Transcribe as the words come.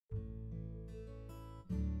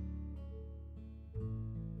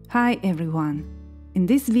Hi everyone! In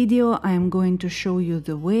this video I am going to show you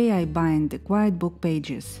the way I bind the quiet book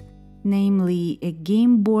pages, namely a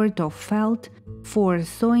game board of felt for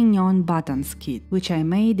sewing on buttons kit, which I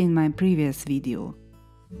made in my previous video.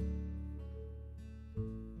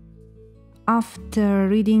 After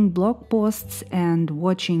reading blog posts and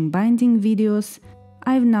watching binding videos,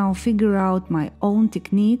 I've now figured out my own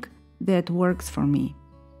technique that works for me.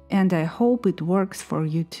 And I hope it works for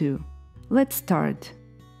you too. Let's start.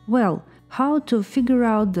 Well, how to figure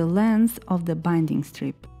out the length of the binding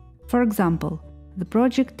strip. For example, the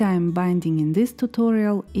project I'm binding in this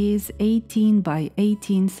tutorial is 18 by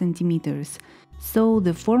 18 centimeters, so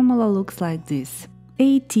the formula looks like this.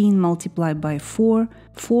 18 multiplied by 4,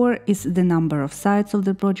 4 is the number of sides of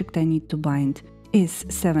the project I need to bind, is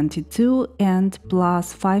 72 and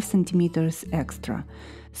plus 5 centimeters extra.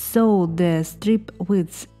 So the strip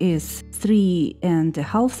width is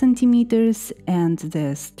 3.5 centimeters and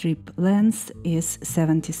the strip length is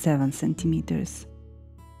 77 centimeters.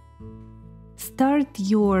 Start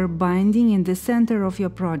your binding in the center of your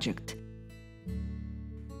project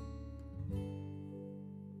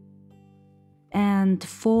and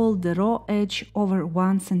fold the raw edge over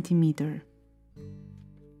 1 centimeter.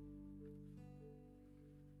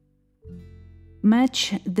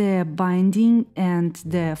 Match the binding and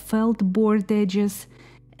the felt board edges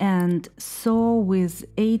and sew with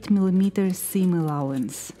 8 mm seam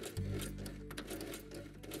allowance.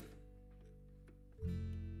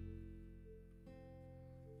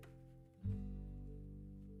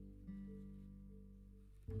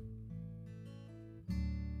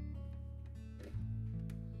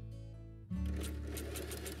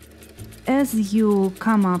 As you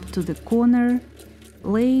come up to the corner,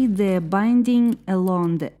 lay the binding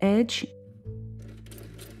along the edge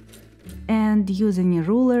and using a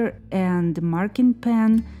ruler and marking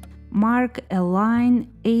pen, mark a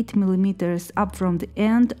line 8 mm up from the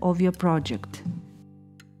end of your project.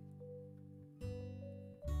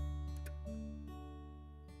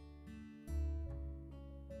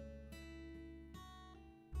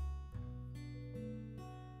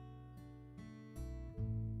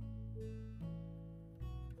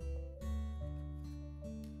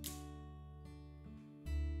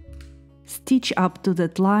 Stitch up to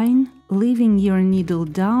that line, leaving your needle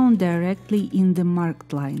down directly in the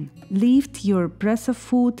marked line. Lift your presser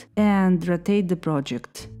foot and rotate the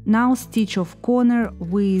project. Now stitch off corner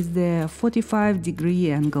with the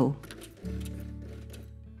 45-degree angle.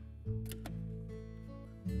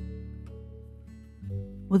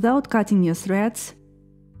 Without cutting your threads,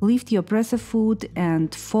 lift your presser foot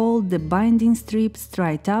and fold the binding strip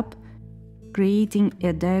straight up, creating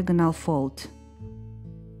a diagonal fold.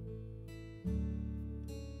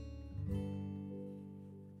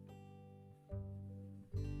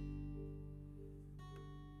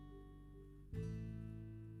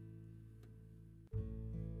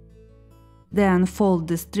 Then fold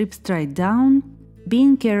the strip straight down,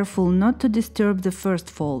 being careful not to disturb the first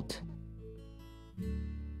fold.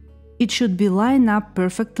 It should be lined up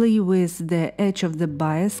perfectly with the edge of the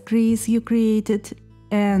bias crease you created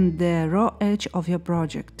and the raw edge of your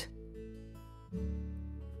project.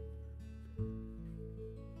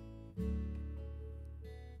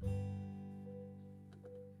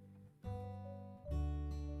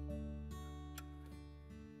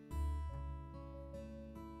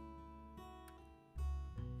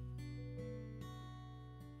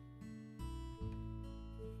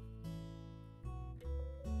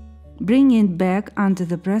 Bring it back under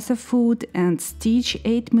the presser foot and stitch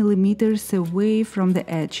 8 mm away from the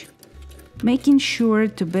edge, making sure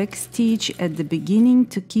to backstitch at the beginning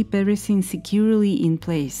to keep everything securely in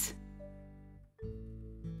place.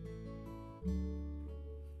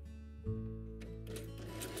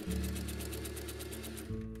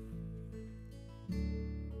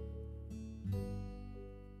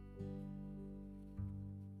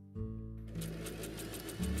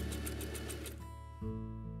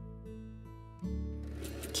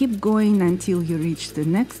 Keep going until you reach the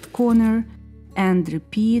next corner and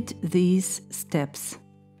repeat these steps.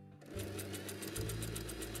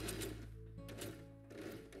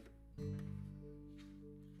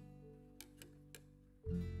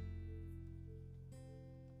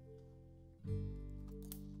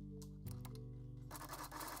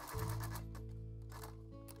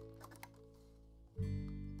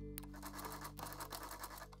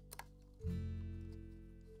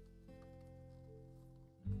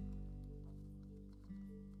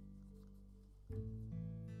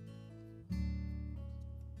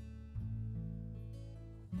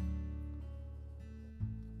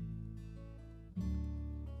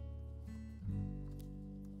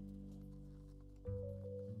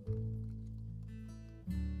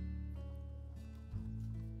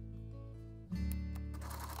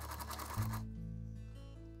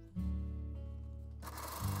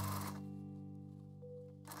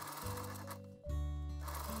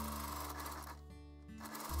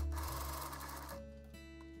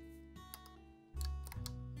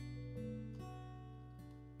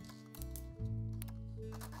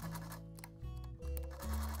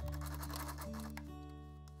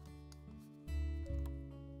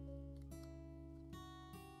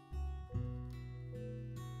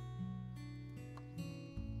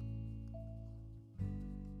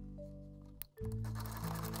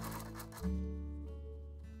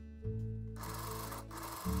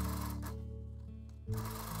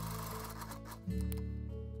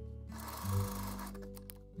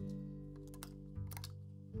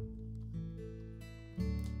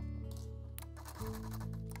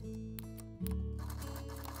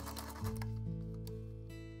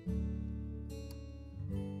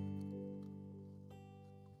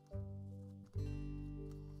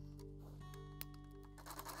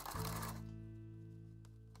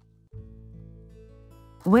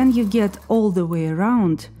 When you get all the way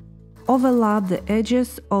around, overlap the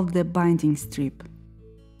edges of the binding strip.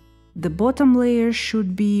 The bottom layer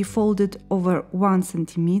should be folded over 1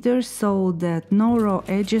 cm so that no raw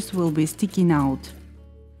edges will be sticking out.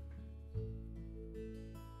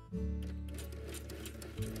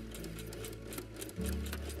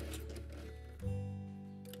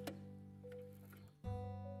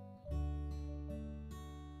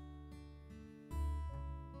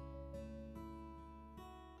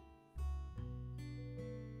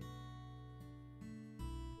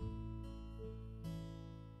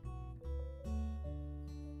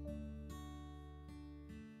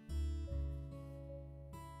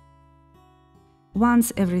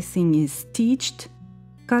 Once everything is stitched,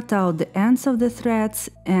 cut out the ends of the threads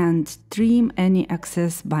and trim any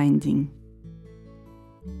excess binding.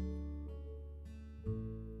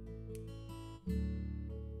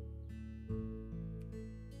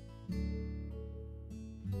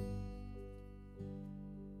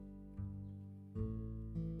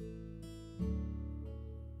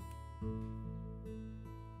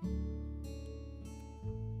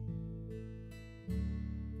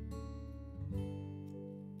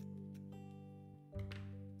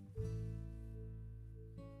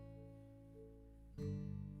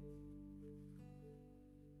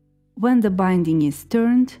 When the binding is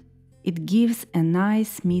turned, it gives a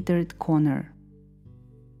nice metered corner.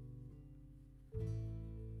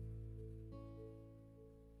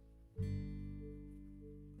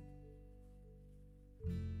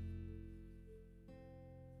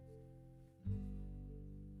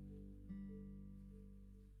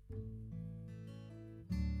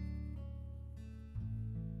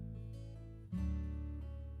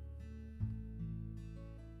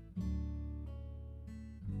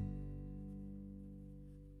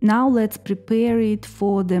 Now let's prepare it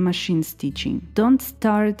for the machine stitching. Don't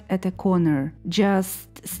start at a corner,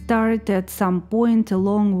 just start at some point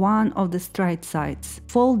along one of the straight sides.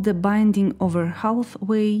 Fold the binding over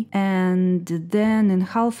halfway and then in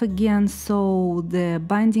half again so the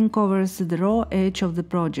binding covers the raw edge of the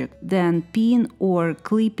project. Then pin or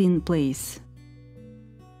clip in place.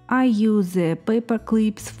 I use paper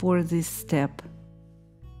clips for this step.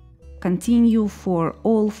 Continue for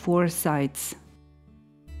all 4 sides.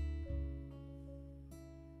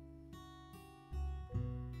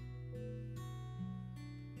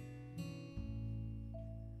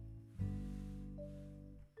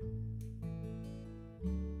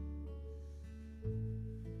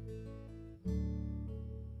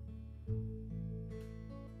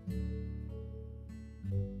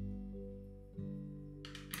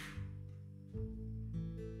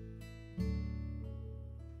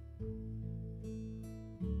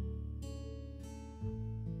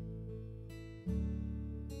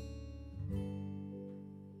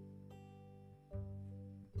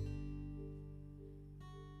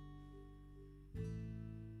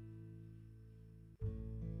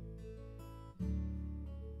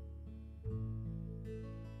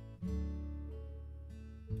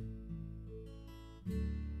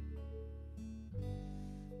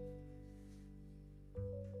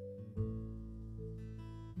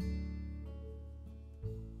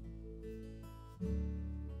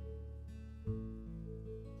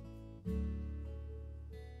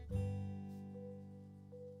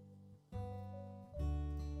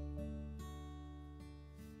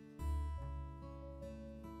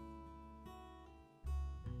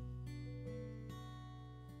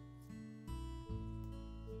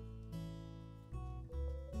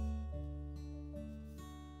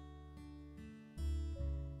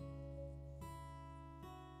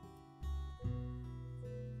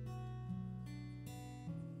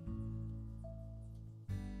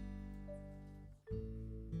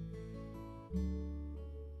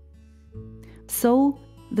 Sew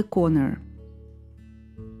the corner.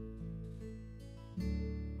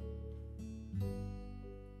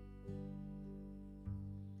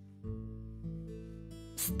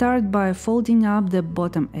 Start by folding up the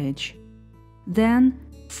bottom edge. Then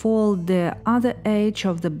fold the other edge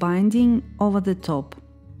of the binding over the top.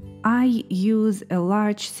 I use a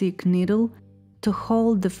large thick needle to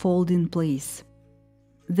hold the fold in place.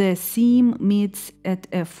 The seam meets at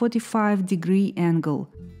a 45-degree angle.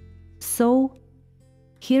 So,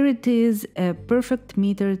 here it is, a perfect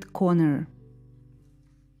metered corner.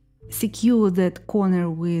 Secure that corner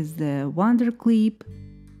with the wonder clip.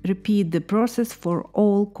 Repeat the process for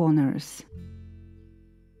all corners.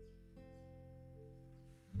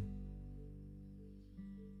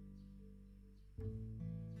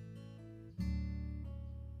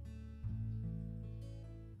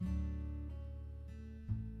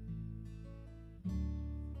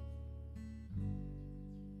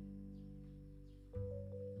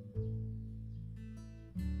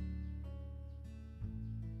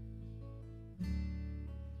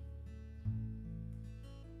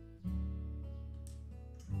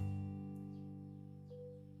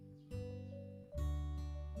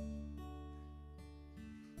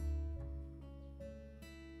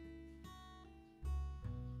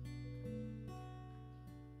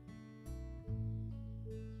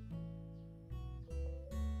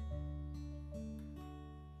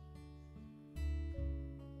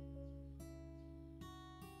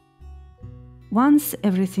 Once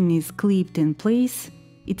everything is clipped in place,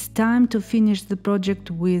 it's time to finish the project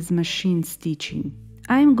with machine stitching.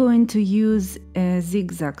 I'm going to use a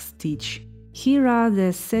zigzag stitch. Here are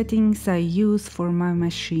the settings I use for my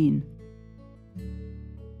machine.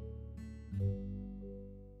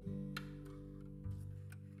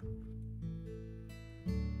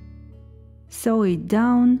 Sew it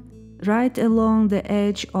down right along the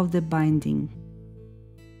edge of the binding.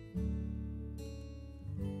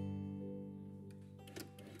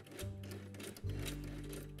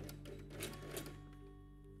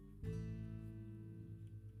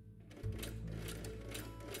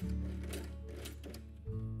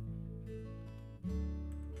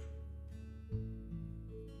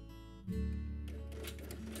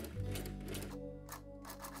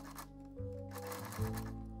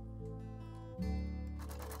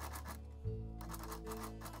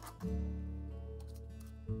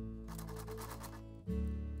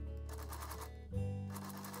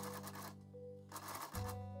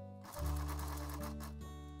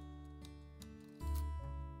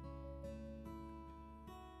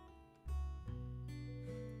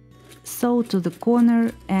 Sew to the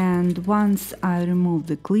corner, and once I remove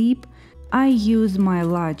the clip, I use my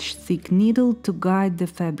large thick needle to guide the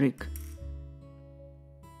fabric.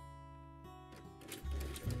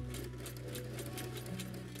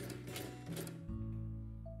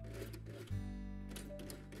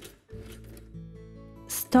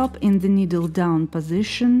 Stop in the needle down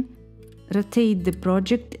position, rotate the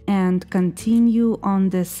project and continue on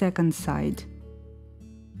the second side.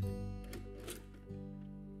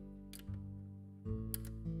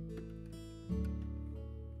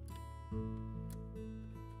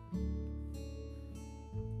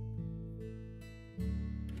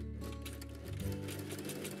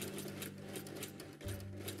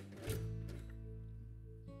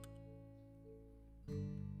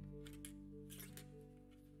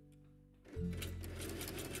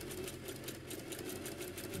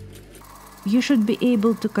 You should be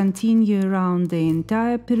able to continue around the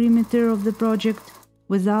entire perimeter of the project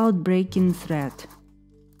without breaking thread.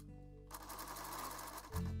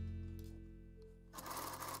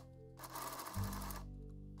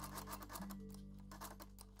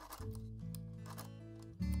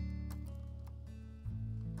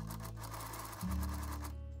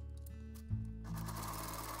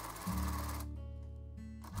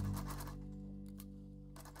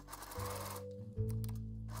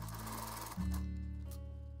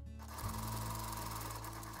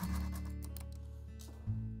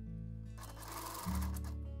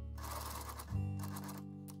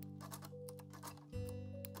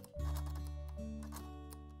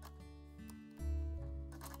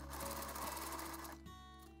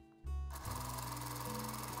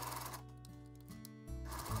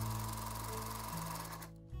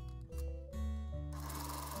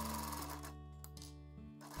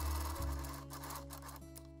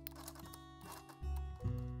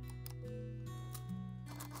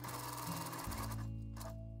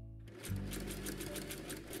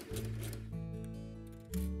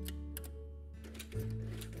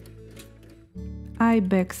 I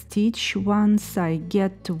backstitch once I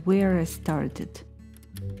get to where I started.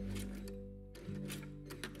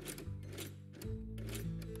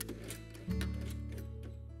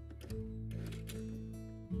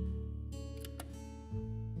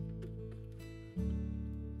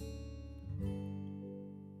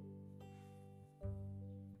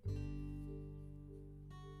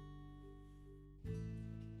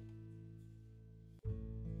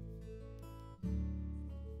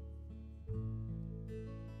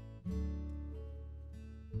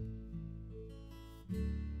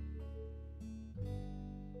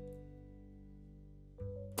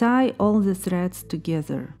 Tie all the threads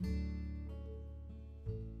together.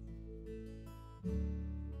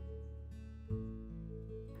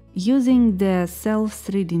 Using the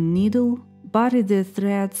self-threading needle, bury the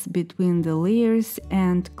threads between the layers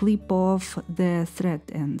and clip off the thread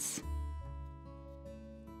ends.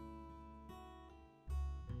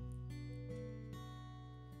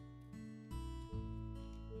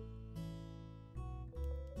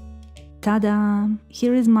 Ta-da!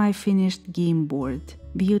 Here is my finished game board.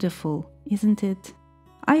 Beautiful, isn't it?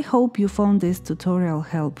 I hope you found this tutorial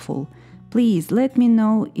helpful. Please let me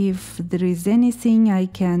know if there is anything I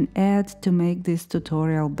can add to make this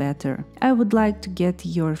tutorial better. I would like to get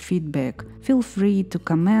your feedback. Feel free to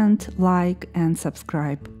comment, like and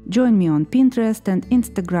subscribe. Join me on Pinterest and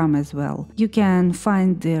Instagram as well. You can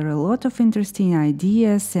find there a lot of interesting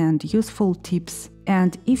ideas and useful tips.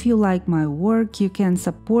 And if you like my work, you can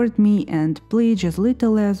support me and pledge as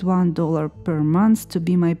little as $1 per month to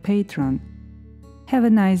be my patron. Have a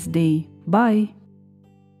nice day. Bye!